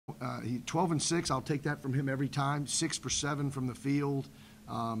He 12 and 6. I'll take that from him every time. 6 for 7 from the field.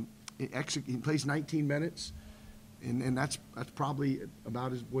 He plays 19 minutes, and that's probably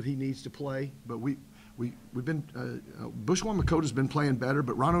about what he needs to play. But we've been Bushwan Makota's been playing better,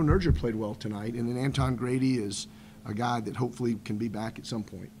 but Ron Onerger played well tonight, and then Anton Grady is a guy that hopefully can be back at some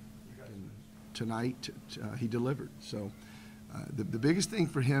point. And tonight he delivered. So the biggest thing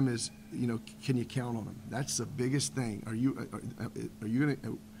for him is, can you count on him? That's the biggest thing. Are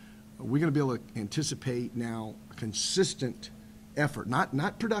we going to be able to anticipate now a consistent effort,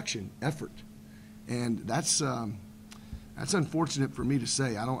 not production, effort? And that's unfortunate for me to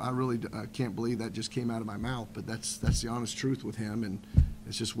say. I really can't believe that just came out of my mouth, but that's the honest truth with him, and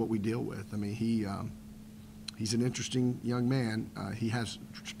it's just what we deal with. I mean, he's an interesting young man. He has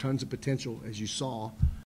tons of potential, as you saw